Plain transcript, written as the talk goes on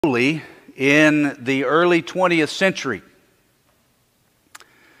in the early 20th century.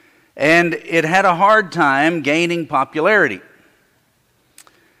 And it had a hard time gaining popularity.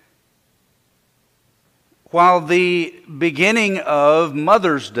 While the beginning of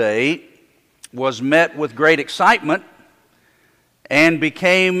Mother's Day was met with great excitement and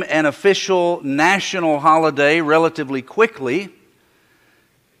became an official national holiday relatively quickly,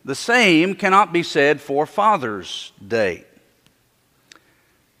 the same cannot be said for Father's Day.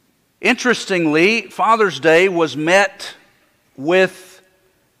 Interestingly, Father's Day was met with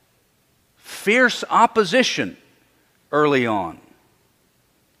fierce opposition early on.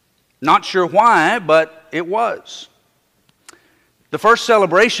 Not sure why, but it was. The first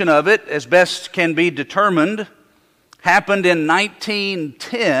celebration of it, as best can be determined, happened in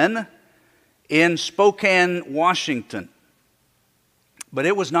 1910 in Spokane, Washington. But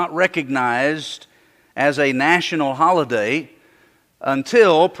it was not recognized as a national holiday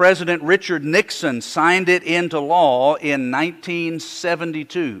until President Richard Nixon signed it into law in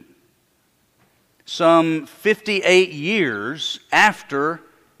 1972, some 58 years after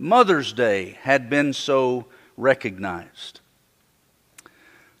Mother's Day had been so recognized.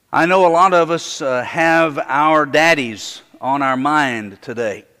 I know a lot of us have our daddies on our mind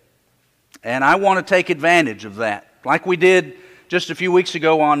today, and I want to take advantage of that, like we did just a few weeks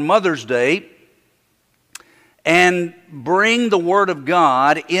ago on Mother's Day, and bring the Word of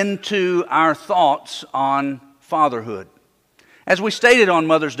God into our thoughts on fatherhood. As we stated on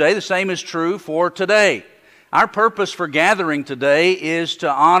Mother's Day, the same is true for today. Our purpose for gathering today is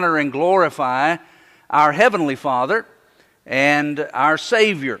to honor and glorify our Heavenly Father and our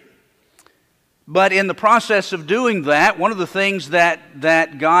Savior. But in the process of doing that, one of the things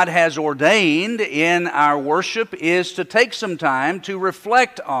that God has ordained in our worship is to take some time to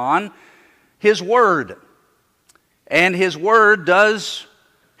reflect on His Word. And His Word does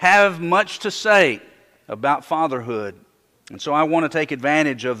have much to say about fatherhood. And so I want to take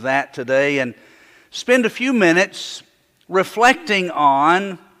advantage of that today and spend a few minutes reflecting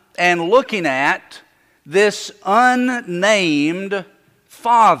on and looking at this unnamed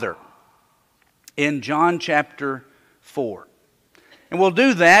Father in John chapter 4. And we'll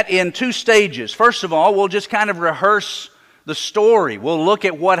do that in two stages. First of all, we'll just kind of rehearse the story. We'll look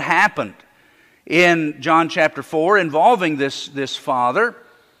at what happened in John chapter 4 involving this father.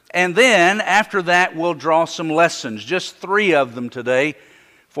 And then after that, we'll draw some lessons, just 3 of them today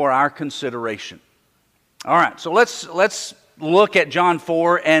for our consideration. All right, so let's look at John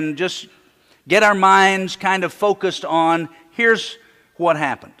 4 and just get our minds kind of focused on here's what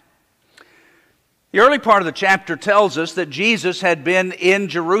happened. The early part of the chapter tells us that Jesus had been in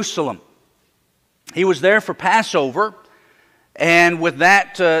Jerusalem. He was there for Passover, and with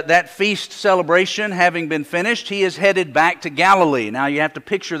that feast celebration having been finished, he is headed back to Galilee. Now you have to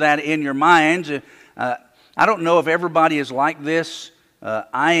picture that in your minds. I don't know if everybody is like this.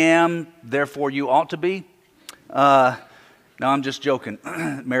 I am, therefore you ought to be. No, I'm just joking.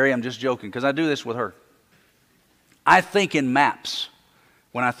 Mary, I'm just joking, because I do this with her. I think in maps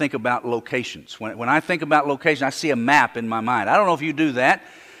when I think about locations. When I think about location, I see a map in my mind. I don't know if you do that,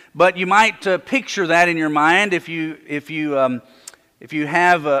 but you might picture that in your mind if you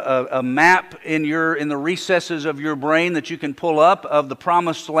have a map in the recesses of your brain that you can pull up of the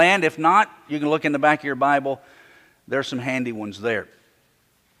promised land. If not, you can look in the back of your Bible. There's some handy ones there.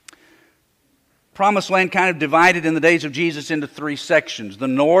 Promised land kind of divided in the days of Jesus into 3 sections. The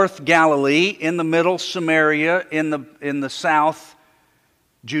north, Galilee; in the middle, Samaria; in the south,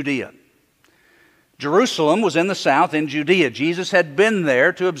 Judea. Jerusalem was in the south, in Judea. Jesus had been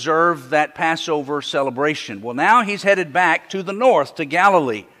there to observe that Passover celebration. Well, now he's headed back to the north, to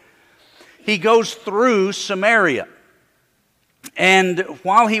Galilee. He goes through Samaria. And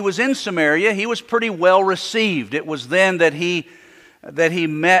while he was in Samaria, he was pretty well received. It was then that he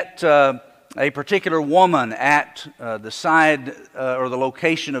met a particular woman at the side or the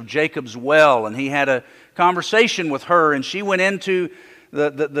location of Jacob's well, and he had a conversation with her, and she went into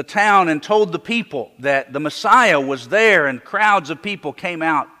the town and told the people that the Messiah was there, and crowds of people came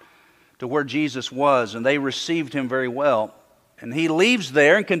out to where Jesus was, and they received him very well. And he leaves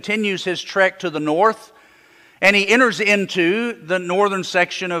there and continues his trek to the north, and he enters into the northern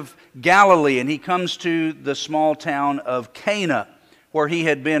section of Galilee, and he comes to the small town of Cana, where he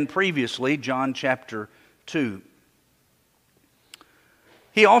had been previously, John chapter 2.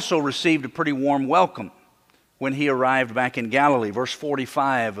 He also received a pretty warm welcome when he arrived back in Galilee. Verse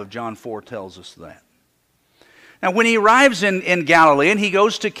 45 of John 4 tells us that. Now, when he arrives in Galilee and he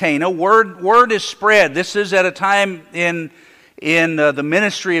goes to Cana, word is spread. This is at a time in the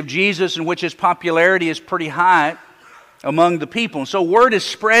ministry of Jesus in which his popularity is pretty high. among the people. And so word is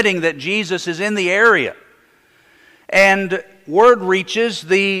spreading that Jesus is in the area. And word reaches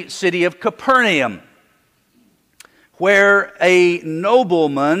the city of Capernaum, where a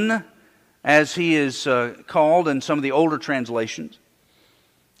nobleman, as he is called in some of the older translations,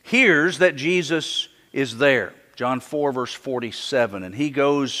 hears that Jesus is there. John 4, verse 47. And he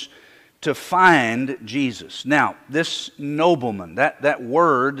goes to find Jesus. Now, this nobleman, that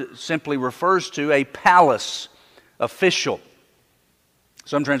word simply refers to a palace official.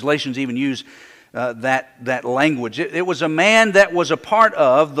 Some translations even use that language. It was a man that was a part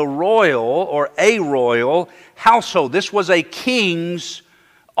of the royal or a royal household. This was a king's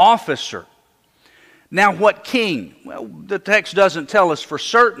officer. Now, what king? Well, the text doesn't tell us for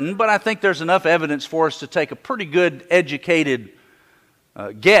certain, but I think there's enough evidence for us to take a pretty good educated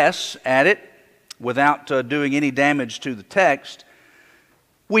guess at it without doing any damage to the text.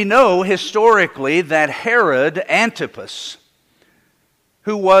 We know historically that Herod Antipas,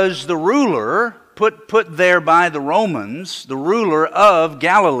 who was the ruler put there by the Romans, the ruler of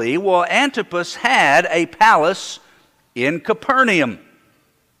Galilee, well, Antipas had a palace in Capernaum,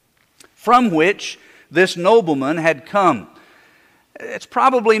 from which this nobleman had come. It's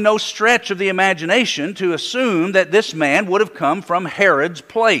probably no stretch of the imagination to assume that this man would have come from Herod's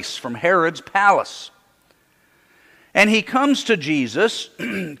place, from Herod's palace. And he comes to Jesus,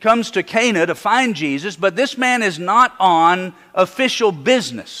 comes to Cana to find Jesus, but this man is not on official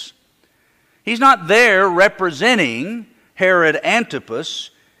business. He's not there representing Herod Antipas.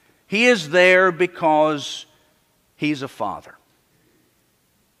 He is there because he's a father.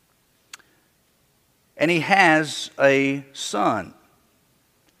 And he has a son.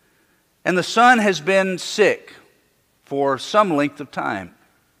 And the son has been sick for some length of time.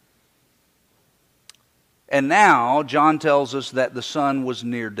 And now, John tells us that the son was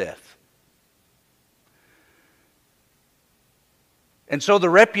near death. And so the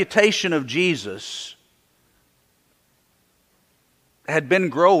reputation of Jesus had been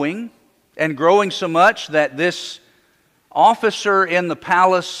growing, and growing so much that this officer in the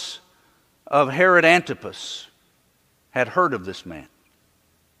palace of Herod Antipas had heard of this man,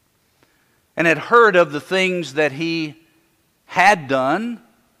 and had heard of the things that he had done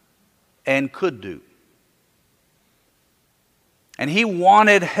and could do. And he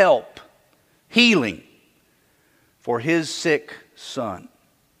wanted help, healing for his sick son.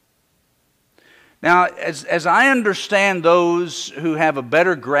 Now, as I understand those who have a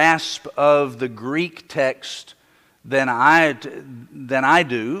better grasp of the Greek text than I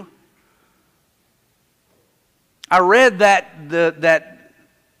do, I read that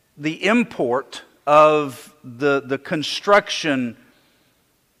the import of the construction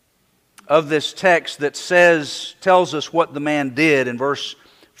of this text that tells us what the man did in verse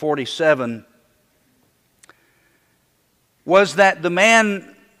 47 was that the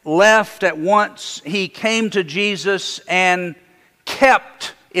man left at once. He came to Jesus and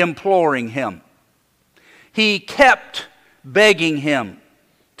kept imploring him. He kept begging him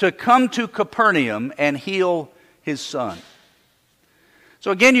to come to Capernaum and heal his son.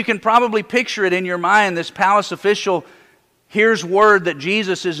 So again, you can probably picture it in your mind. This palace official hears word that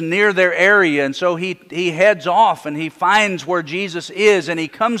Jesus is near their area, and so he heads off and he finds where Jesus is, and he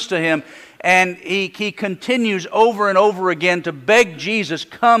comes to him, and he continues over and over again to beg Jesus,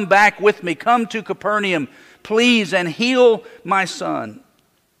 come back with me, come to Capernaum, please, and heal my son.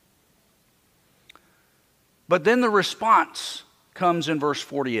 But then the response comes in verse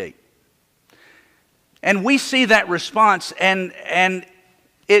 48. And we see that response, and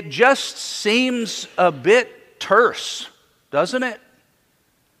it just seems a bit terse, doesn't it?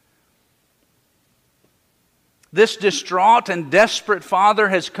 This distraught and desperate father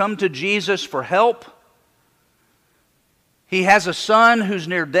has come to Jesus for help. He has a son who's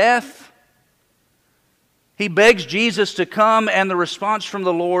near death. He begs Jesus to come, and the response from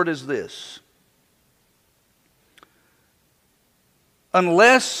the Lord is this: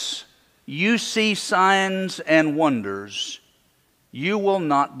 unless you see signs and wonders, you will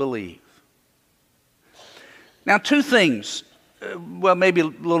not believe. Now, two things, well, maybe a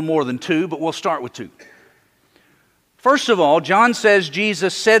little more than two, but we'll start with two. First of all, John says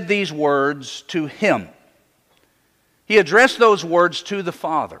Jesus said these words to him. He addressed those words to the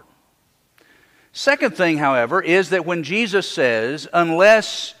Father. Second thing, however, is that when Jesus says,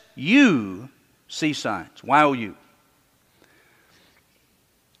 unless you see signs, Y-O-U.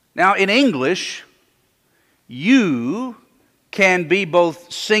 Now, in English, you can be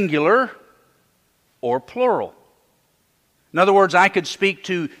both singular or plural. In other words, I could speak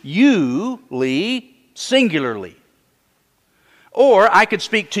to you, Lee, singularly. Or I could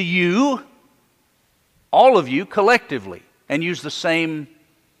speak to you, all of you collectively, and use the same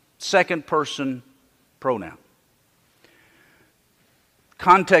second person pronoun.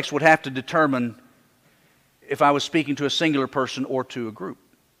 Context would have to determine if I was speaking to a singular person or to a group.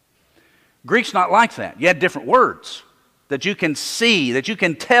 Greek's not like that. You had different words that you can see, that you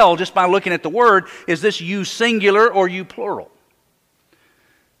can tell just by looking at the word, is this you singular or you plural?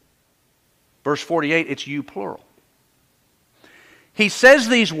 Verse 48, it's you plural. He says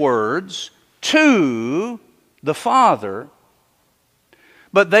these words to the Father,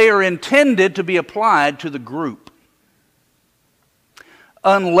 but they are intended to be applied to the group.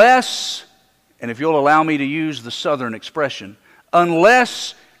 Unless, and if you'll allow me to use the southern expression,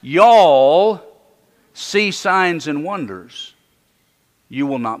 unless y'all see signs and wonders, you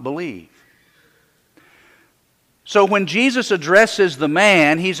will not believe. So when Jesus addresses the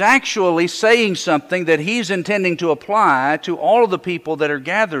man, he's actually saying something that he's intending to apply to all of the people that are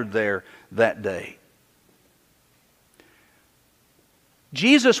gathered there that day.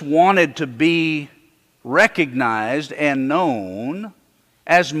 Jesus wanted to be recognized and known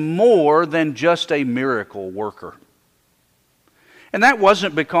as more than just a miracle worker. And that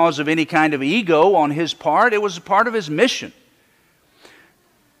wasn't because of any kind of ego on his part. It was a part of his mission.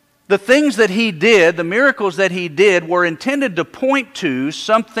 The things that he did, the miracles that he did, were intended to point to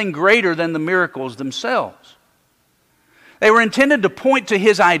something greater than the miracles themselves. They were intended to point to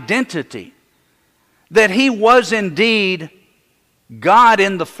his identity, that he was indeed God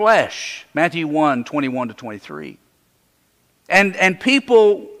in the flesh, Matthew 1, 21 to 23. And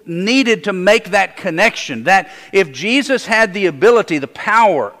people needed to make that connection, that if Jesus had the ability, the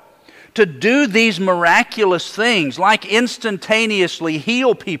power, to do these miraculous things, like instantaneously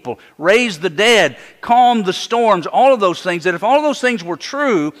heal people, raise the dead, calm the storms, all of those things, that if all of those things were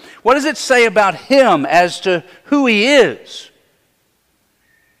true, what does it say about him as to who he is?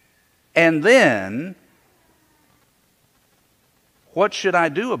 And then, what should I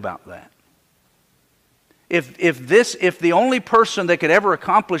do about that? If the only person that could ever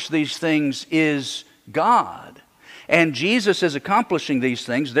accomplish these things is God, and Jesus is accomplishing these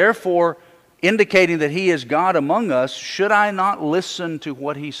things, therefore indicating that he is God among us, should I not listen to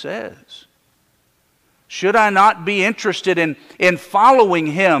what he says? Should I not be interested in following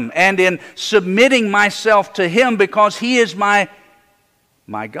him and in submitting myself to him because he is my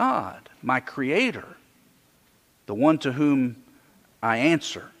God, my Creator, the one to whom I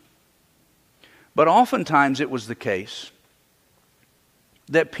answer? But oftentimes it was the case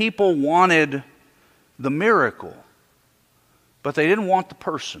that people wanted the miracle, but they didn't want the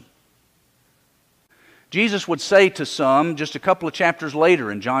person. Jesus would say to some, just a couple of chapters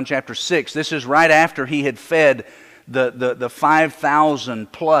later in John chapter 6, this is right after he had fed the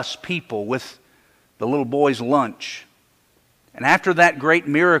 5,000 plus people with the little boy's lunch. And after that great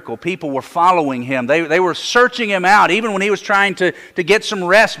miracle, people were following him. They were searching him out. Even when he was trying to get some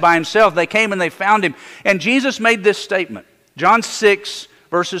rest by himself, they came and they found him. And Jesus made this statement, John 6,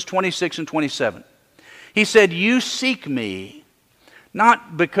 verses 26 and 27. He said, "You seek me,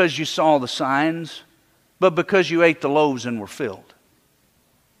 not because you saw the signs, but because you ate the loaves and were filled.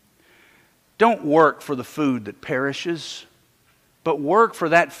 Don't work for the food that perishes, but work for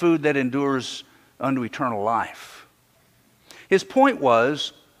that food that endures unto eternal life." His point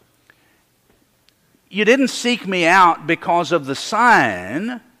was, you didn't seek me out because of the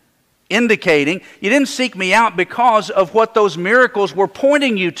sign, indicating you didn't seek me out because of what those miracles were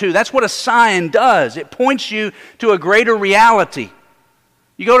pointing you to. That's what a sign does. It points you to a greater reality.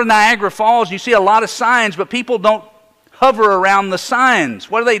 You go to Niagara Falls, you see a lot of signs, but people don't hover around the signs.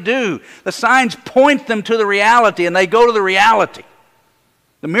 What do? The signs point them to the reality, and they go to the reality.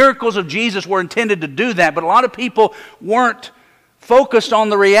 The miracles of Jesus were intended to do that, but a lot of people weren't focused on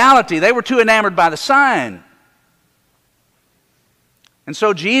the reality. They were too enamored by the sign. And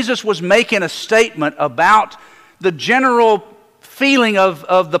so Jesus was making a statement about the general feeling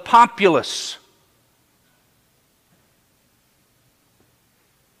of the populace.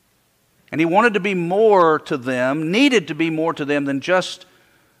 And he wanted to be more to them, needed to be more to them than just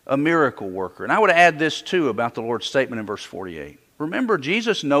a miracle worker. And I would add this too about the Lord's statement in verse 48. Remember,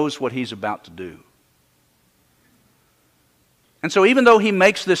 Jesus knows what he's about to do. And so even though he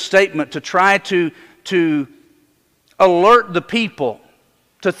makes this statement to try to alert the people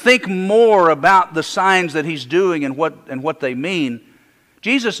to think more about the signs that he's doing and what they mean,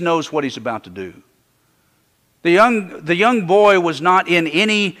 Jesus knows what he's about to do. The young boy was not in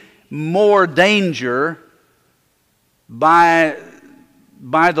any more danger by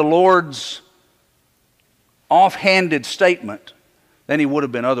the Lord's offhanded statement than he would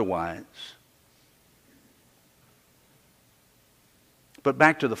have been otherwise. But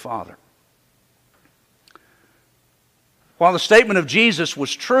back to the Father. While the statement of Jesus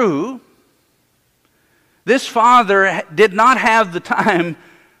was true, this father did not have the time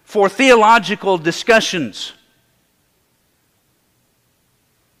for theological discussions.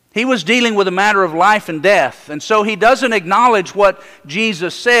 He was dealing with a matter of life and death, and so he doesn't acknowledge what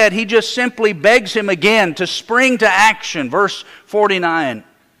Jesus said. He just simply begs him again to spring to action. Verse 49.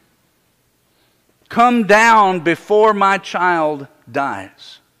 Come down before my child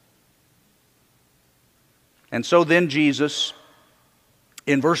dies. And so then Jesus,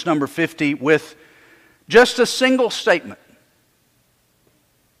 in verse number 50, with just a single statement,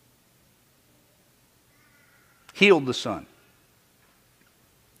 healed the son.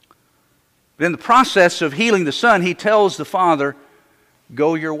 But in the process of healing the son, he tells the father,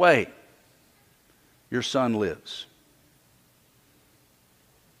 go your way. Your son lives.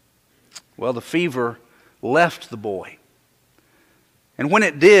 Well, the fever left the boy. And when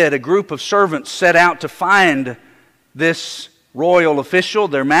it did, a group of servants set out to find this royal official,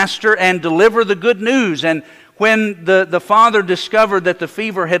 their master, and deliver the good news. And when the father discovered that the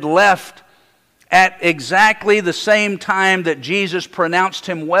fever had left at exactly the same time that Jesus pronounced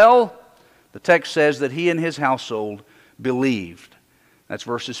him well, the text says that he and his household believed. That's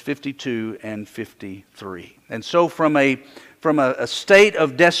verses 52 and 53. And so from a state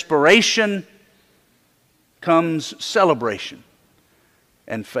of desperation comes celebration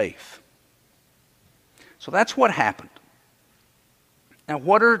and faith. So that's what happened. Now,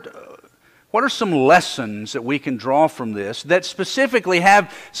 what are some lessons that we can draw from this that specifically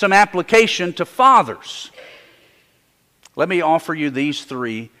have some application to fathers? Let me offer you these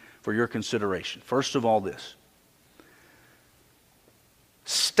three for your consideration. First of all, this.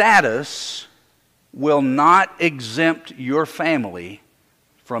 Status will not exempt your family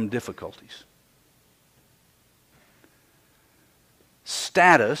from difficulties.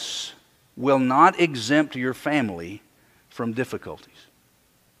 Status will not exempt your family from difficulties.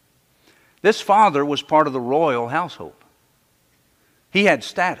 This father was part of the royal household. He had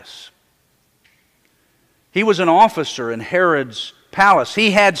status. He was an officer in Herod's palace.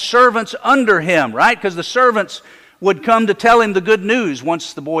 He had servants under him, right? Because the servants would come to tell him the good news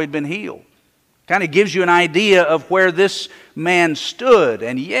once the boy had been healed. Kind of gives you an idea of where this man stood,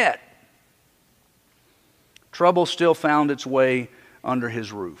 and yet trouble still found its way under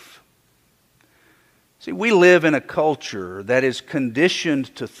his roof. See, we live in a culture that is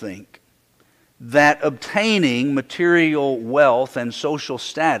conditioned to think that obtaining material wealth and social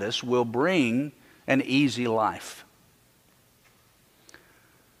status will bring an easy life.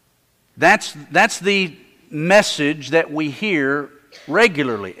 That's the message that we hear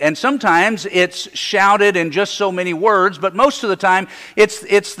regularly. And sometimes it's shouted in just so many words, but most of the time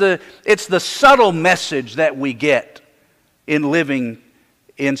it's the subtle message that we get in living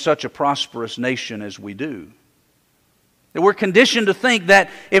in such a prosperous nation as we do. That we're conditioned to think that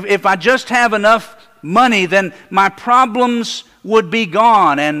if I just have enough money, then my problems would be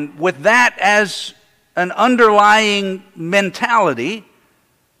gone. And with that as an underlying mentality,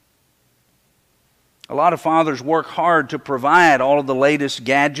 a lot of fathers work hard to provide all of the latest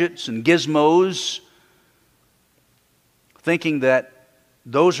gadgets and gizmos, thinking that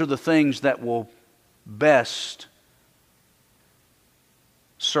those are the things that will best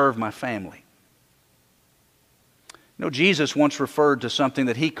serve my family. You know, Jesus once referred to something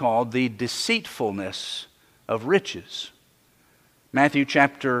that he called the deceitfulness of riches. Matthew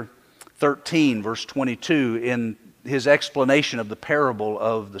chapter 13, verse 22, in his explanation of the parable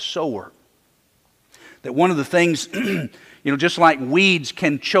of the sower. That one of the things, just like weeds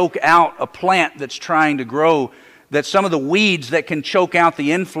can choke out a plant that's trying to grow, that some of the weeds that can choke out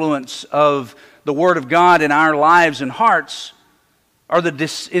the influence of the Word of God in our lives and hearts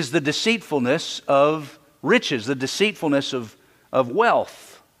is the deceitfulness of riches, the deceitfulness of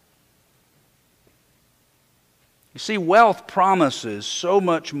wealth. You see, wealth promises so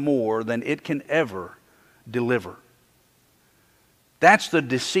much more than it can ever deliver. That's the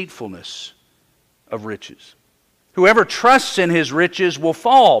deceitfulness of riches. Whoever trusts in his riches will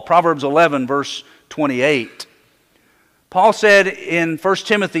fall. Proverbs 11, verse 28. Paul said in 1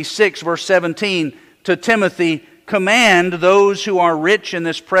 Timothy 6, verse 17, to Timothy, command those who are rich in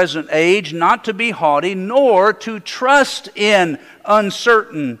this present age not to be haughty, nor to trust in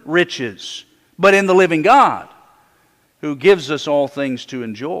uncertain riches, but in the living God, who gives us all things to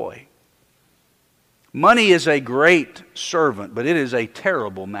enjoy. Money is a great servant, but it is a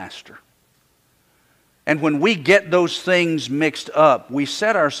terrible master. And when we get those things mixed up, we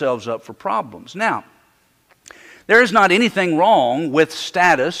set ourselves up for problems. Now, there is not anything wrong with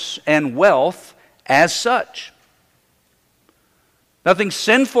status and wealth as such. Nothing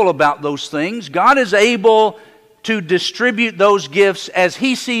sinful about those things. God is able to distribute those gifts as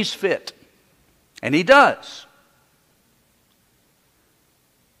He sees fit. And He does.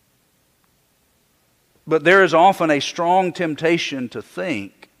 But there is often a strong temptation to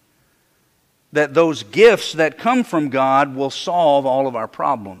think that those gifts that come from God will solve all of our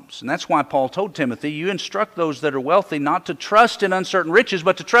problems. And that's why Paul told Timothy, you instruct those that are wealthy not to trust in uncertain riches,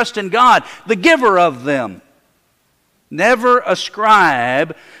 but to trust in God, the giver of them. Never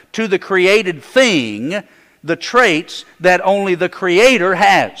ascribe to the created thing the traits that only the Creator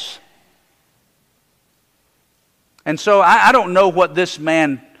has. And so I don't know what this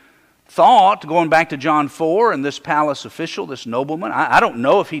man thought, going back to John 4, and this palace official, this nobleman. I don't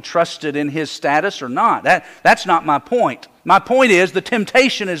know if he trusted in his status or not. That's not my point. My point is the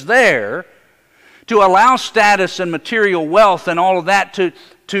temptation is there to allow status and material wealth and all of that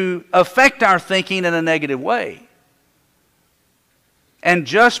to affect our thinking in a negative way. And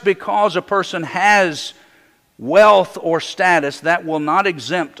just because a person has wealth or status, that will not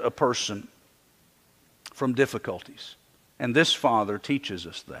exempt a person from difficulties. And this father teaches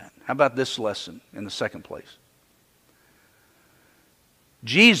us that. How about this lesson in the second place?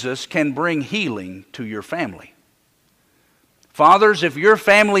 Jesus can bring healing to your family. Fathers, if your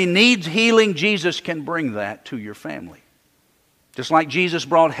family needs healing, Jesus can bring that to your family. Just like Jesus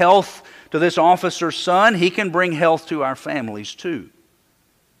brought health to this officer's son, He can bring health to our families too.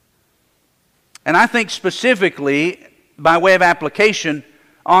 And I think specifically, by way of application,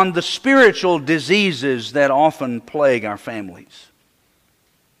 on the spiritual diseases that often plague our families.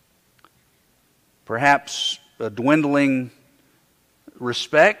 Perhaps a dwindling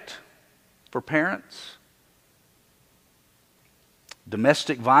respect for parents,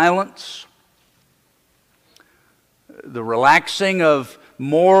 domestic violence, the relaxing of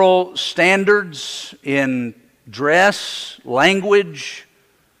moral standards in dress, language,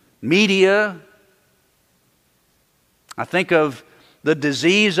 media. I think of the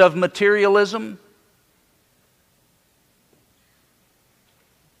disease of materialism.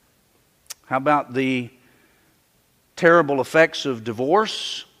 How about the terrible effects of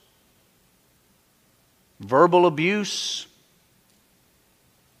divorce, verbal abuse,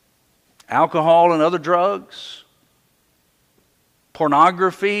 alcohol and other drugs,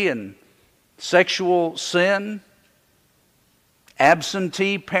 pornography and sexual sin,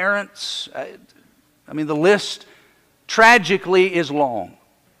 absentee parents? I mean, the list tragically is long.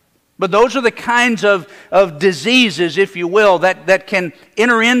 But those are the kinds of diseases, if you will, that can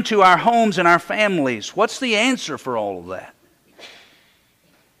enter into our homes and our families. What's the answer for all of that?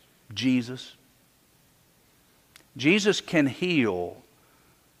 Jesus. Jesus can heal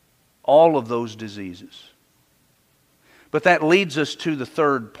all of those diseases. But that leads us to the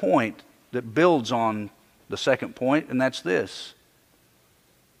third point that builds on the second point, and that's this.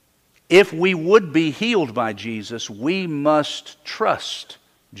 If we would be healed by Jesus, we must trust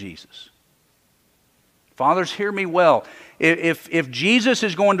Jesus. Fathers, hear me well. If Jesus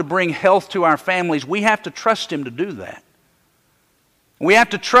is going to bring health to our families, we have to trust Him to do that. We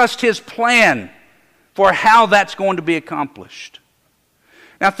have to trust His plan for how that's going to be accomplished.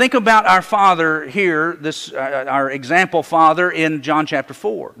 Now think about our father here, this our example father in John chapter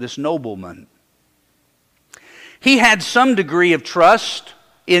 4, this nobleman. He had some degree of trust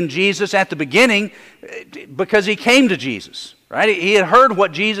in Jesus at the beginning because he came to Jesus, right? He had heard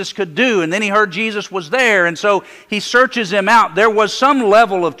what Jesus could do, and then he heard Jesus was there, and so he searches Him out. There was some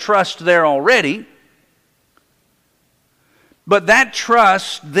level of trust there already, but that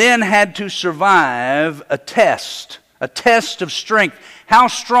trust then had to survive a test of strength. How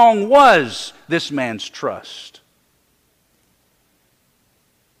strong was this man's trust?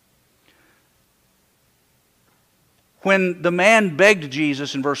 When the man begged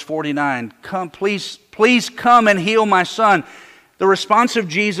Jesus in verse 49, "Come, please come and heal my son," the response of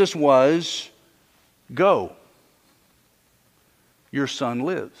Jesus was, "Go. Your son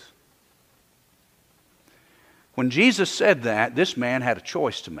lives." When Jesus said that, this man had a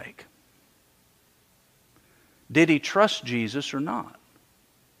choice to make. Did he trust Jesus or not?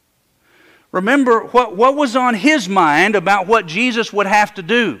 Remember what was on his mind about what Jesus would have to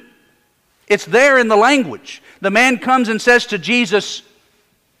do. It's there in the language. The man comes and says to Jesus,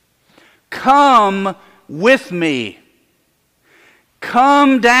 "Come with me.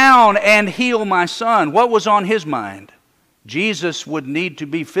 Come down and heal my son." What was on his mind? Jesus would need to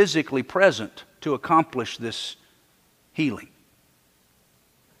be physically present to accomplish this healing.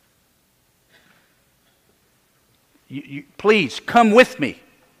 Please, come with me.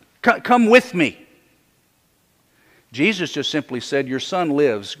 Come with me. Jesus just simply said, "Your son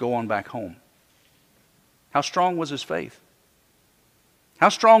lives, go on back home." How strong was his faith? How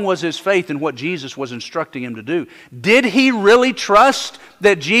strong was his faith in what Jesus was instructing him to do? Did he really trust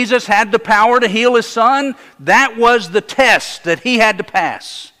that Jesus had the power to heal his son? That was the test that he had to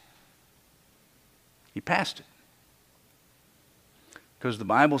pass. He passed it. Because the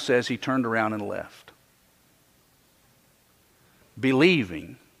Bible says he turned around and left,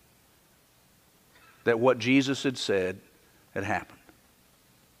 believing that what Jesus had said had happened.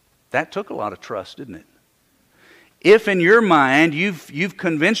 That took a lot of trust, didn't it? If in your mind you've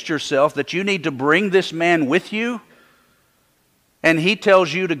convinced yourself that you need to bring this man with you, and he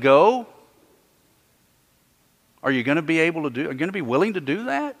tells you to go, are you going to be willing to do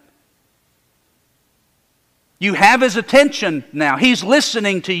that? You have his attention now. He's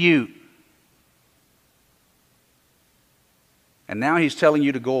listening to you. And now he's telling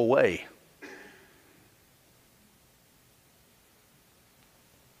you to go away.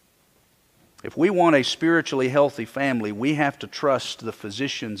 If we want a spiritually healthy family, we have to trust the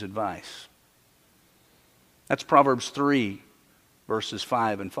physician's advice. That's Proverbs 3, verses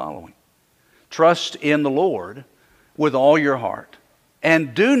 5 and following. Trust in the Lord with all your heart,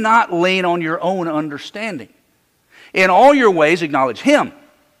 and do not lean on your own understanding. In all your ways acknowledge Him,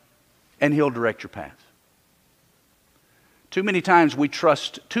 and He'll direct your path. Too many times we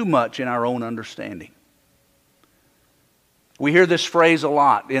trust too much in our own understanding. We hear this phrase a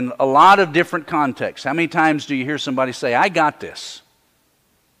lot in a lot of different contexts. How many times do you hear somebody say, I got this?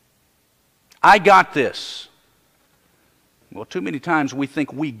 I got this. Well, too many times we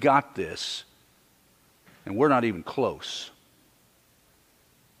think we got this, and we're not even close.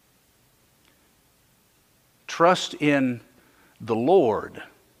 Trust in the Lord.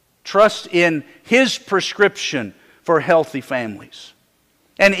 Trust in His prescription for healthy families.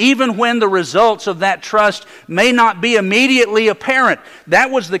 And even when the results of that trust may not be immediately apparent, that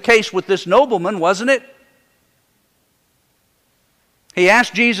was the case with this nobleman, wasn't it? He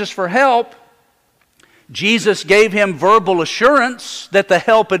asked Jesus for help. Jesus gave him verbal assurance that the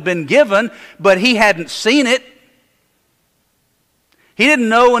help had been given, but he hadn't seen it. He didn't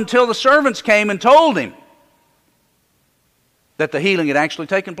know until the servants came and told him that the healing had actually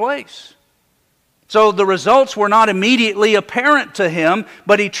taken place. So the results were not immediately apparent to him,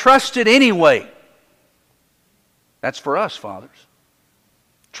 but he trusted anyway. That's for us, fathers.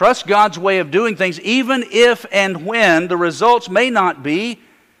 Trust God's way of doing things, even if and when the results may not be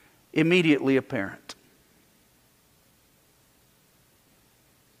immediately apparent.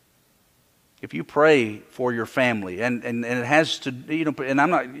 If you pray for your family, and it has to, and I'm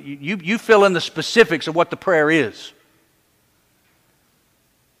not, you fill in the specifics of what the prayer is.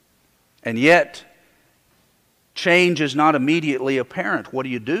 And yet, change is not immediately apparent. What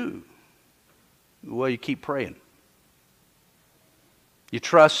do? Well, you keep praying. You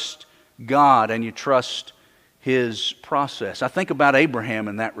trust God and you trust His process. I think about Abraham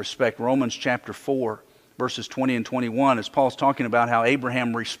in that respect. Romans chapter 4, verses 20 and 21, as Paul's talking about how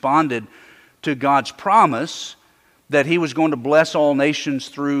Abraham responded to God's promise that he was going to bless all nations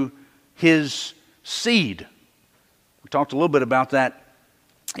through his seed. We talked a little bit about that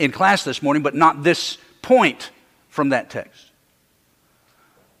in class this morning, but not this point from that text.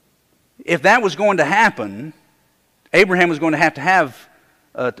 If that was going to happen, Abraham was going to have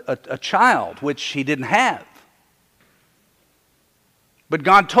a child, which he didn't have. But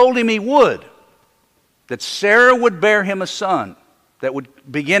God told him He would, that Sarah would bear him a son that would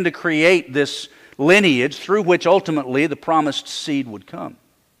begin to create this lineage through which ultimately the promised seed would come.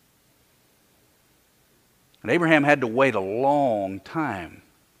 And Abraham had to wait a long time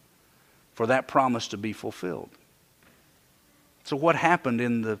for that promise to be fulfilled. So what happened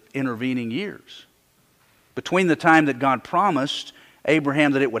in the intervening years? Between the time that God promised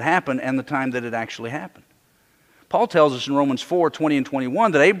Abraham that it would happen and the time that it actually happened. Paul tells us in Romans 4, 20 and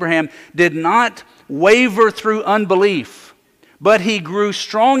 21 that Abraham did not waver through unbelief, but he grew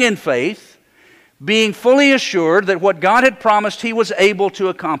strong in faith, being fully assured that what God had promised He was able to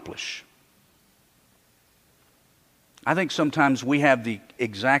accomplish. I think sometimes we have the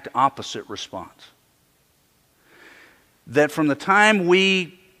exact opposite response. That from the time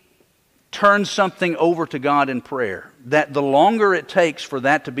we turn something over to God in prayer, that the longer it takes for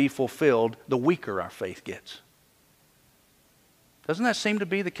that to be fulfilled, the weaker our faith gets. Doesn't that seem to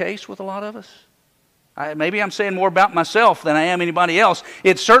be the case with a lot of us? Maybe I'm saying more about myself than I am anybody else.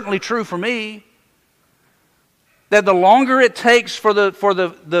 It's certainly true for me. That the longer it takes for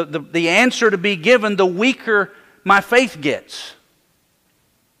the answer to be given, the weaker my faith gets.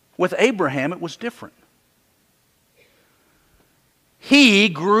 With Abraham, it was different. He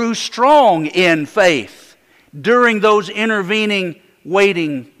grew strong in faith during those intervening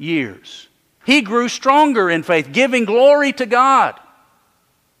waiting years. He grew stronger in faith, giving glory to God.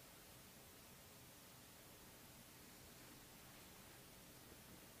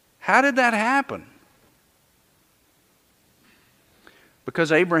 How did that happen?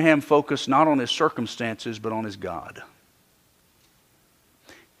 Because Abraham focused not on his circumstances, but on his God.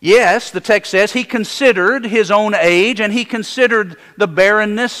 Yes, the text says he considered his own age and he considered the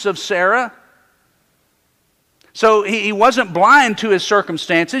barrenness of Sarah. So he wasn't blind to his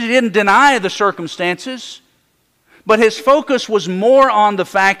circumstances. He didn't deny the circumstances. But his focus was more on the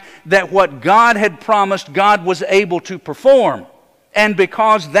fact that what God had promised, God was able to perform. And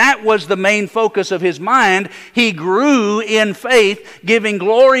because that was the main focus of his mind, he grew in faith, giving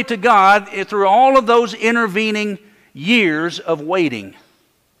glory to God through all of those intervening years of waiting.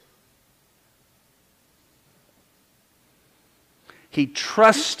 He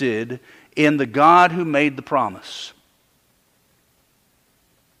trusted in the God who made the promise.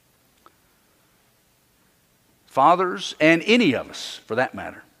 Fathers, and any of us for that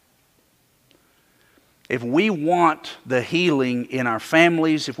matter, if we want the healing in our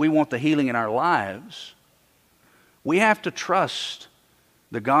families, if we want the healing in our lives, we have to trust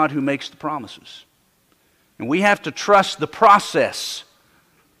the God who makes the promises. And we have to trust the process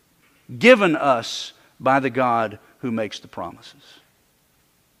given us by the God who makes the promises.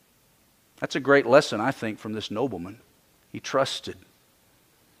 That's a great lesson, I think, from this nobleman. He trusted.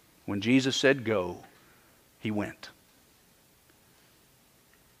 When Jesus said go, he went.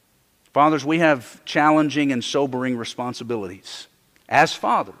 Fathers, we have challenging and sobering responsibilities as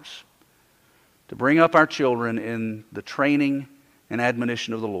fathers to bring up our children in the training and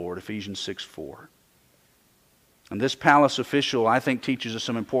admonition of the Lord, Ephesians 6:4. And this palace official, I think, teaches us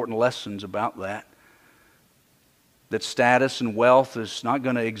some important lessons about that. That status and wealth is not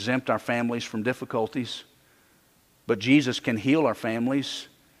going to exempt our families from difficulties, but Jesus can heal our families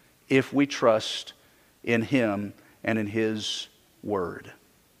if we trust in Him and in His Word.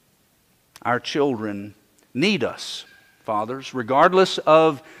 Our children need us, fathers. Regardless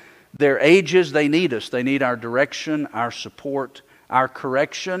of their ages, they need us. They need our direction, our support, our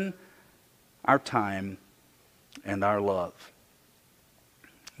correction, our time, and our love.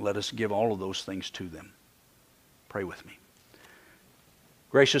 Let us give all of those things to them. Pray with me.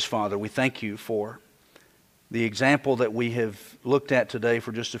 Gracious Father, we thank you for the example that we have looked at today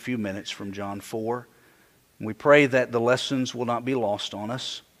for just a few minutes from John 4. We pray that the lessons will not be lost on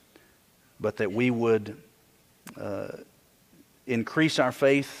us, but that we would increase our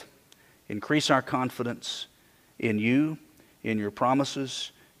faith, increase our confidence in you, in your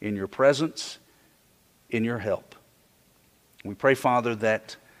promises, in your presence, in your help. We pray, Father,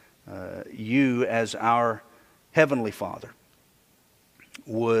 that you as our Heavenly Father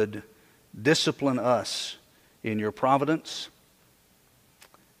would discipline us in your providence,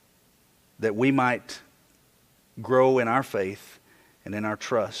 that we might grow in our faith and in our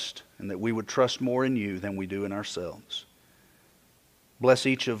trust, and that we would trust more in you than we do in ourselves. Bless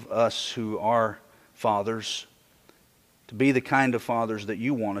each of us who are fathers to be the kind of fathers that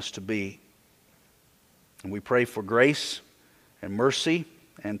you want us to be. And we pray for grace and mercy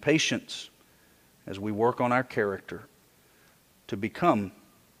and patience as we work on our character to become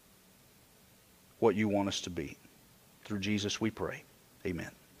what you want us to be. Through Jesus we pray.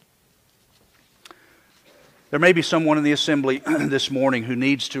 Amen. There may be someone in the assembly this morning who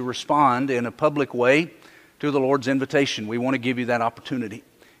needs to respond in a public way to the Lord's invitation. We want to give you that opportunity.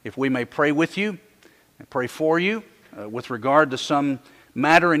 If we may pray with you and pray for you with regard to some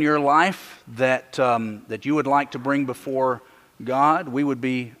matter in your life that you would like to bring before God, we would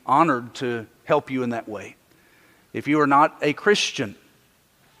be honored to help you in that way. If you are not a Christian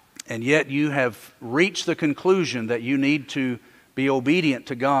and yet you have reached the conclusion that you need to be obedient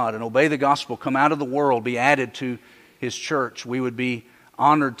to God and obey the gospel, come out of the world, be added to His church, we would be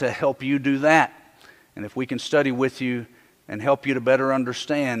honored to help you do that. And if we can study with you and help you to better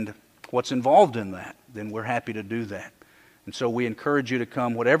understand what's involved in that, then we're happy to do that. And so we encourage you to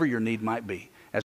come, whatever your need might be.